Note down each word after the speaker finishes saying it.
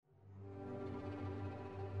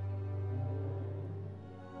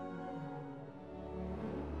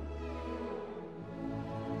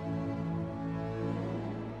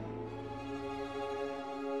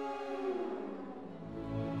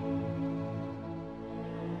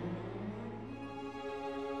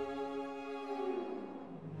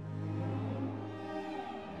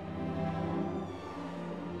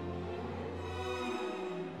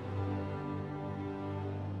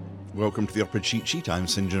Welcome to the Opera Cheat Sheet. I'm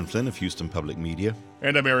St. John Flynn of Houston Public Media.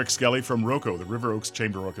 And I'm Eric Skelly from ROCO, the River Oaks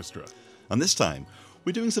Chamber Orchestra. And this time,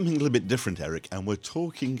 we're doing something a little bit different, Eric, and we're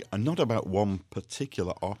talking not about one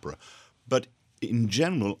particular opera, but in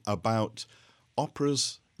general about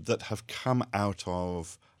operas that have come out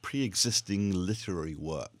of pre-existing literary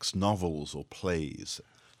works, novels or plays.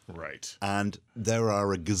 Right. And there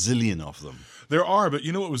are a gazillion of them. There are, but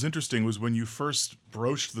you know what was interesting was when you first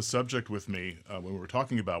broached the subject with me, when we were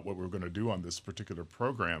talking about what we were going to do on this particular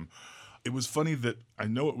program, it was funny that I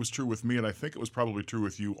know it was true with me, and I think it was probably true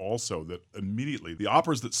with you also, that immediately the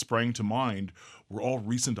operas that sprang to mind were all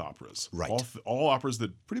recent operas. Right. All operas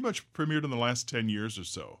that pretty much premiered in the last 10 years or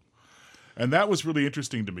so. And that was really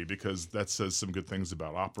interesting to me because that says some good things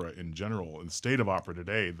about opera in general and the state of opera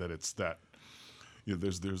today, that it's that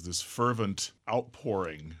there's this fervent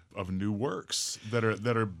outpouring of new works that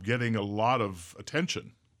are getting a lot of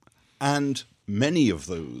attention. And many of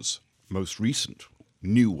those most recent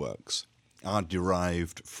new works are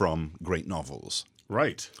derived from great novels.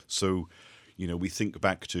 Right. So, we think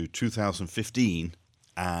back to 2015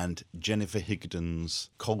 and Jennifer Higdon's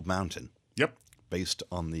Cold Mountain. Yep. Based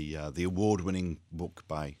on the award-winning book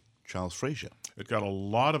by Charles Frazier. It got a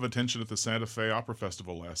lot of attention at the Santa Fe Opera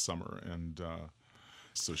Festival last summer, and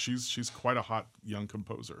so she's quite a hot young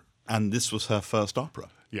composer. And this was her first opera.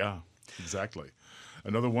 Yeah, exactly.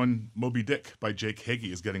 Another one, Moby Dick by Jake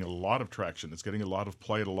Heggie, is getting a lot of traction. It's getting a lot of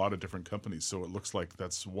play at a lot of different companies, so it looks like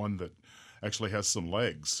that's one that actually has some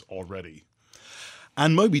legs already.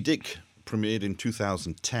 And Moby Dick premiered in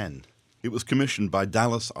 2010. It was commissioned by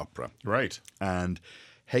Dallas Opera. Right. And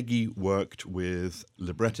Heggie worked with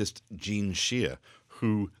librettist Gene Shear,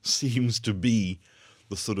 who seems to be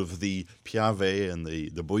the sort of the Piave and the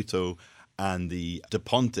Boito and the De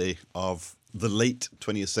Ponte of the late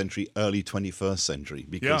 20th century, early 21st century,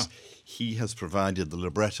 because he has provided the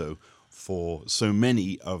libretto for so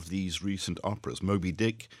many of these recent operas. Moby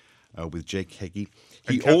Dick with Jake Heggie.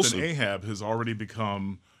 And Captain Ahab has already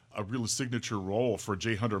become a real signature role for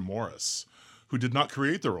J. Hunter Morris, who did not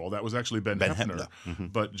create the role. That was actually Ben Heppner. Mm-hmm.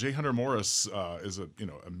 But J. Hunter Morris is a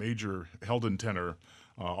major Helden tenor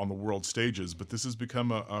on the world stages, but this has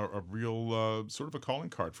become a real sort of a calling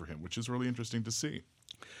card for him, which is really interesting to see.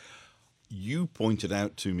 You pointed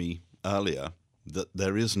out to me earlier that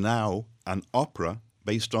there is now an opera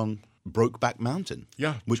based on Brokeback Mountain,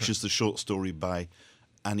 which is the short story by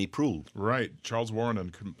Annie Proulx. Right. Charles Warren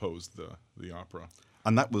composed the opera.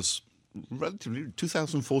 And that was relatively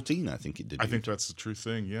 2014, I think it did. I think that's the true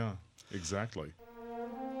thing, yeah, exactly.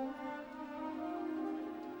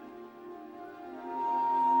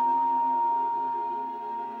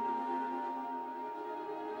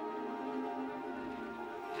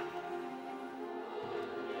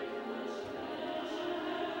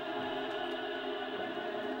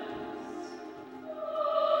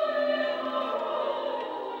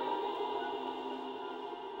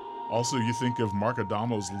 Also, you think of Mark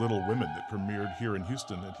Adamo's Little Women that premiered here in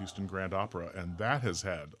Houston at Houston Grand Opera, and that has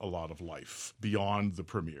had a lot of life beyond the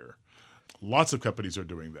premiere. Lots of companies are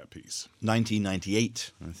doing that piece.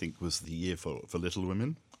 1998, I think, was the year for Little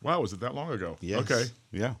Women. Wow, was it that long ago? Yes. Okay.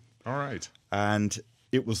 Yeah. All right. And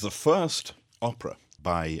it was the first opera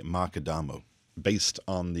by Mark Adamo, based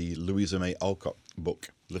on the Louisa May Alcott book,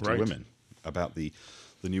 Little Women, about the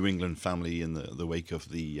New England family in the wake of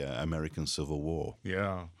the American Civil War.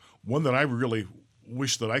 Yeah. One that I really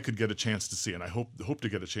wish that I could get a chance to see, and I hope to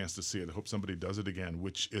get a chance to see it. I hope somebody does it again,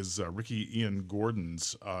 which is Ricky Ian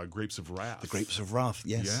Gordon's Grapes of Wrath. The Grapes of Wrath,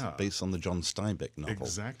 yes, based on the John Steinbeck novel.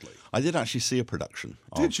 Exactly. I did actually see a production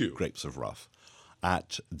of you? Grapes of Wrath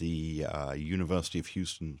at the University of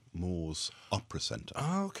Houston Moores Opera Center.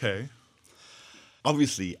 Oh, okay.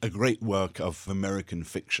 Obviously, a great work of American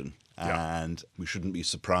fiction, and we shouldn't be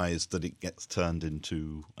surprised that it gets turned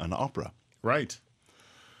into an opera. Right.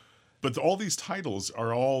 But all these titles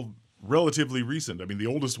are all relatively recent. I mean, the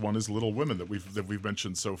oldest one is Little Women that we've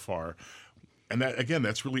mentioned so far. And that, again,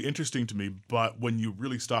 that's really interesting to me. But when you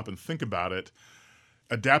really stop and think about it,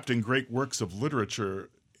 adapting great works of literature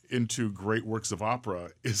into great works of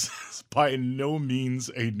opera is by no means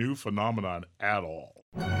a new phenomenon at all.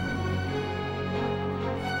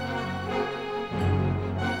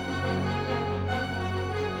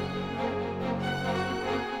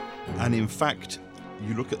 And in fact,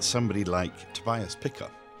 you look at somebody like Tobias Picker,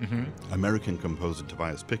 American composer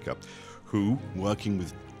Tobias Picker, who, working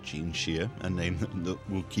with Gene Shear, a name that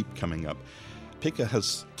will keep coming up, Picker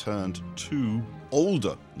has turned two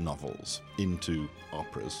older novels into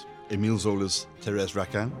operas. Émile Zola's Thérèse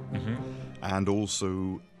Raquin, and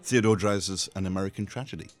also Theodore Dreiser's An American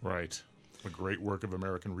Tragedy. Right. A great work of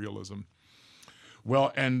American realism.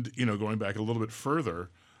 Well, and, going back a little bit further,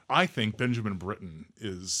 I think Benjamin Britten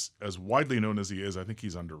is, as widely known as he is, I think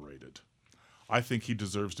he's underrated. I think he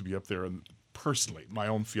deserves to be up there, and personally, my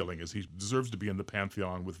own feeling is he deserves to be in the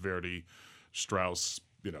pantheon with Verdi, Strauss,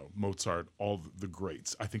 Mozart, all the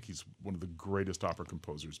greats. I think he's one of the greatest opera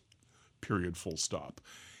composers, period, full stop.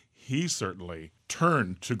 He certainly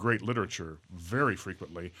turned to great literature very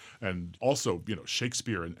frequently, and also,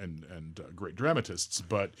 Shakespeare and great dramatists.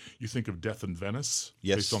 But you think of Death in Venice,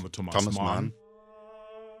 Yes, based on the Thomas Mann.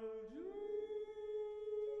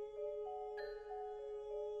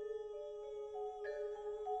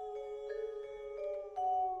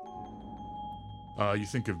 You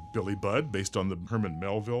think of Billy Budd, based on the Herman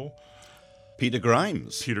Melville. Peter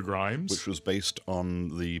Grimes, Which which was based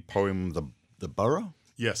on the poem The Borough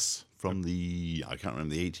yes, from I can't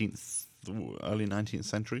remember, the 18th, early 19th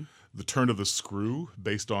century. The Turn of the Screw,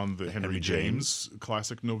 based on the Henry Henry James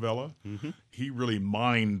classic novella. Mm-hmm. He really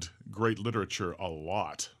mined great literature a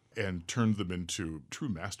lot and turned them into true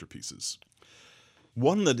masterpieces.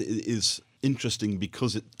 One that is interesting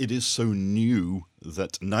because it is so new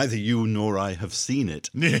that neither you nor I have seen it,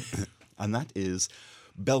 and that is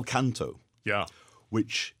Bel Canto, Yeah,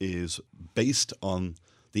 which is based on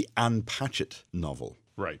the Anne Patchett novel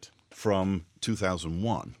right. from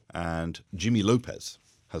 2001, and Jimmy Lopez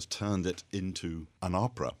has turned it into an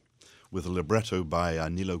opera with a libretto by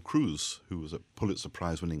Nilo Cruz, who was a Pulitzer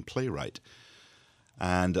Prize-winning playwright.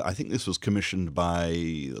 And I think this was commissioned by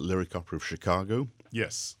Lyric Opera of Chicago.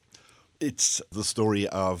 Yes. It's the story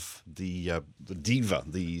of the diva,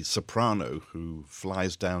 the soprano, who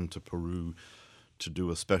flies down to Peru to do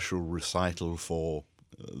a special recital for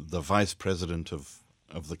the vice president of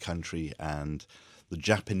the country and the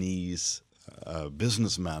Japanese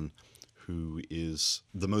businessman who is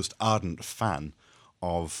the most ardent fan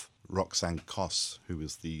of Roxanne Koss, who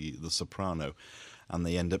is the soprano. And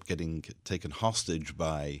they end up getting taken hostage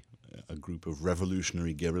by a group of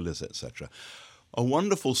revolutionary guerrillas, etc. A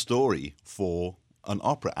wonderful story for an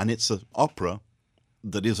opera. And it's an opera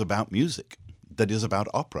that is about music, that is about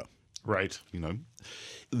opera. Right.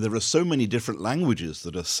 There are so many different languages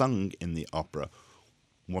that are sung in the opera.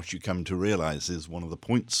 What you come to realize is one of the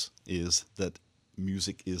points is that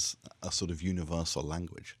music is a sort of universal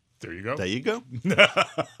language. There you go. There you go.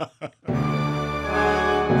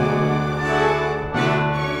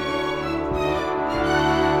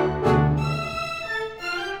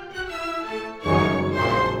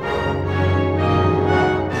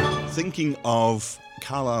 Thinking of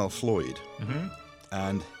Carlisle Floyd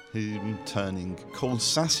and him turning Cold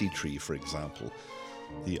Sassy Tree, for example,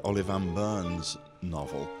 the Olivan Burns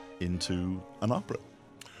novel, into an opera.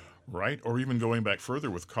 Right. Or even going back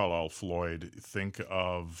further with Carlisle Floyd, think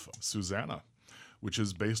of Susanna, which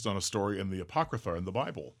is based on a story in the Apocrypha in the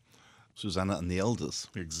Bible. Susanna and the Elders.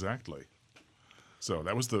 Exactly. So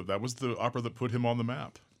that was the opera that put him on the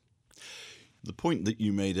map. The point that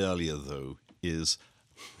you made earlier, though, is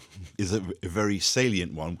a very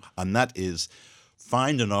salient one, and that is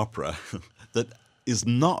find an opera that is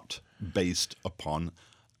not based upon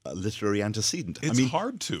a literary antecedent. It's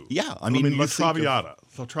hard to. Yeah. I mean La Traviata.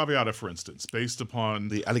 La Traviata, for instance, based upon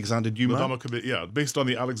the Alexandre Dumas. Based on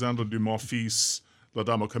the Alexandre Dumas piece La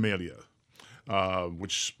Dama Camelia,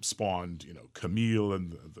 which spawned, Camille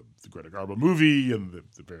and the Greta Garbo movie and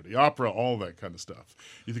the Verdi opera, all that kind of stuff.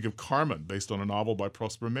 You think of Carmen, based on a novel by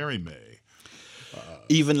Prosper Mérimée.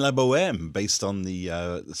 Even La Bohème, based on the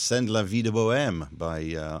Scène de la vie de Bohème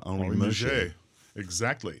by Henri Murger.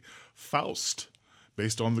 Exactly. Faust,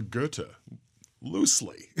 based on the Goethe,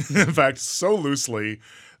 loosely. In fact, so loosely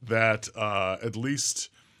that at least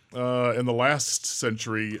in the last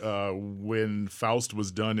century, when Faust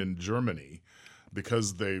was done in Germany,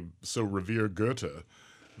 because they so revere Goethe,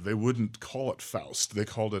 they wouldn't call it Faust. I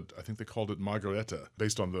think they called it Margareta,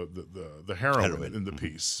 based on the heroine in the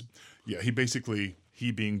piece. Yeah, he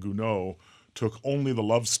being Gounod, took only the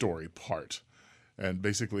love story part and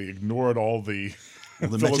basically ignored all the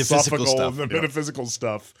philosophical stuff. The metaphysical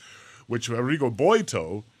stuff, which Arrigo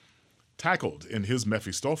Boito tackled in his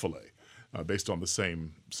Mephistopheles, based on the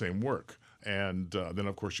same work. And then,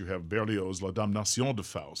 of course, you have Berlioz's La Damnation de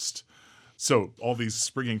Faust. So all these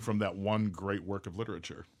springing from that one great work of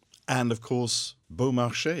literature. And, of course,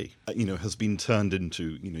 Beaumarchais, has been turned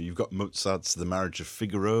into, you've got Mozart's The Marriage of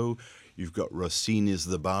Figaro, you've got Rossini's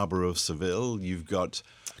The Barber of Seville, you've got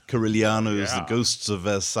Corigliano's The Ghosts of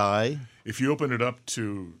Versailles. If you open it up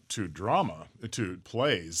to drama, to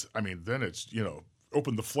plays, then it's,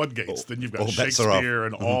 open the floodgates. Then you've got Shakespeare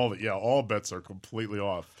and all bets are completely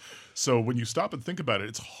off. So when you stop and think about it,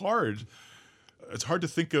 it's hard to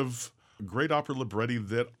think of great opera libretti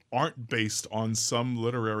that aren't based on some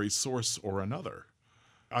literary source or another.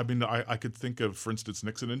 I mean, I could think of, for instance,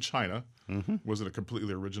 Nixon in China wasn't a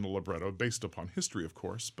completely original libretto, based upon history, of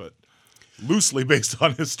course, but loosely based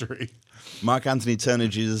on history. Mark Anthony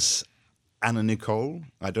Turnage's Anna Nicole,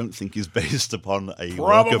 I don't think is based upon a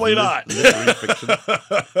Probably work of not. literary fiction.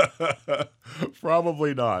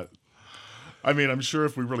 Probably not. I mean, I'm sure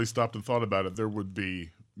if we really stopped and thought about it, there would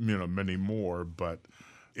be, many more, but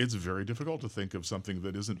it's very difficult to think of something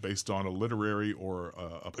that isn't based on a literary or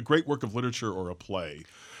a great work of literature or a play.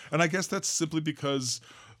 And I guess that's simply because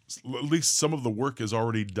at least some of the work is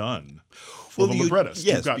already done for the librettist.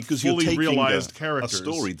 Yes, You've got because fully you're taking realized a characters.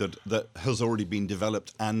 story that has already been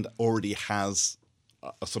developed and already has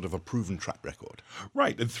a sort of a proven track record.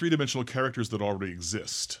 Right, and three-dimensional characters that already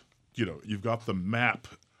exist. You've got the map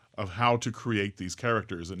of how to create these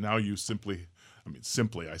characters, and now you simply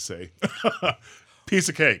I say, piece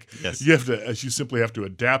of cake. Yes. You simply have to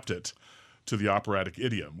adapt it to the operatic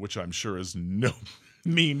idiom, which I'm sure is no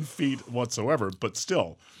mean feat whatsoever, but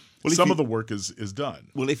still, some of the work is done.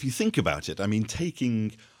 Well, if you think about it, I mean,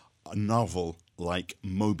 taking a novel like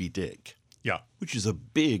Moby Dick, Yeah, which is a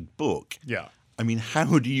big book, yeah. I mean,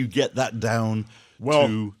 how do you get that down Well,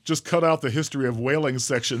 to... just cut out the history of whaling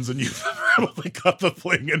sections and you've probably cut the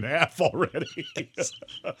thing in half already.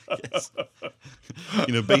 Yes.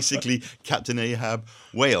 Basically, Captain Ahab,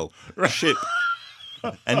 whale, ship,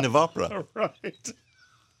 end of opera. Right.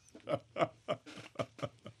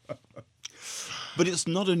 But it's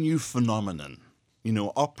not a new phenomenon.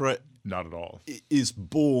 Opera Not at all. is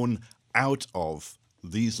born out of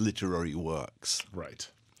these literary works. Right.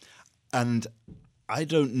 And I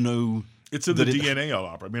don't know... It's in the that DNA of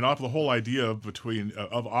opera. I mean, the whole idea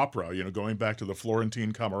of opera, going back to the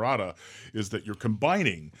Florentine Camerata, is that you're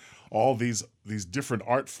combining all these different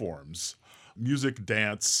art forms, music,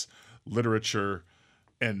 dance, literature,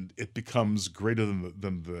 and it becomes greater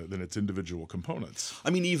than its individual components. I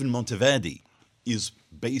mean, even Monteverdi is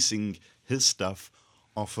basing his stuff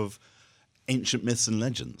off of ancient myths and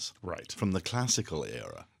legends. Right. From the classical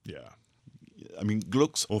era. Yeah. I mean,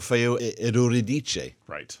 Gluck's Orfeo ed Euridice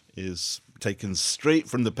Right. is taken straight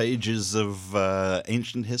from the pages of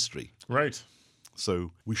ancient history. Right.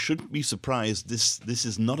 So we shouldn't be surprised. This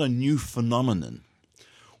is not a new phenomenon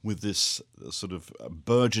with this sort of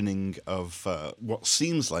burgeoning of what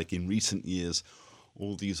seems like in recent years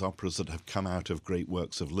all these operas that have come out of great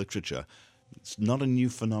works of literature. It's not a new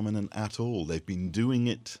phenomenon at all. They've been doing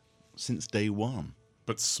it since day one.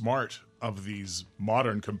 But smart of these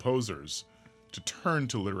modern composers to turn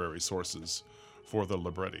to literary sources for the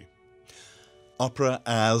libretti. Opera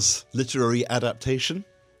as literary adaptation.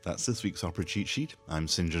 That's this week's Opera Cheat Sheet. I'm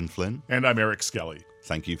St. John Flynn. And I'm Eric Skelly.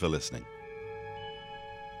 Thank you for listening.